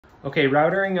Okay,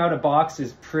 routering out a box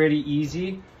is pretty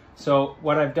easy. So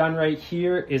what I've done right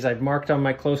here is I've marked on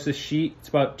my closest sheet. It's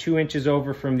about 2 inches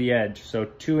over from the edge. So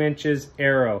 2 inches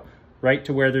arrow right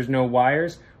to where there's no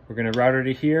wires. We're gonna router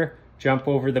to here, jump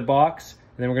over the box,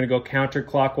 and then we're gonna go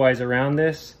counterclockwise around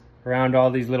this, around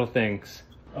all these little things.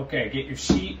 Okay, get your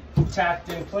sheet tacked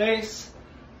in place.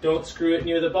 Don't screw it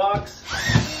near the box.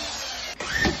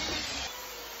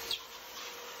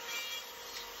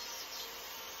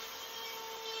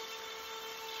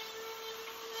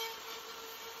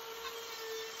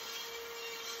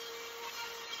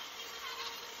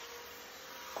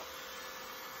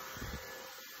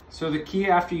 So the key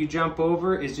after you jump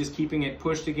over is just keeping it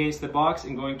pushed against the box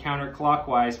and going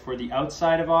counterclockwise for the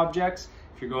outside of objects.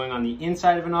 If you're going on the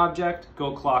inside of an object,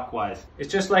 go clockwise.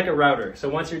 It's just like a router. So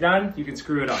once you're done, you can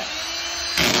screw it on.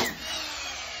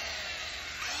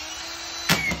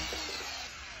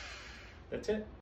 That's it.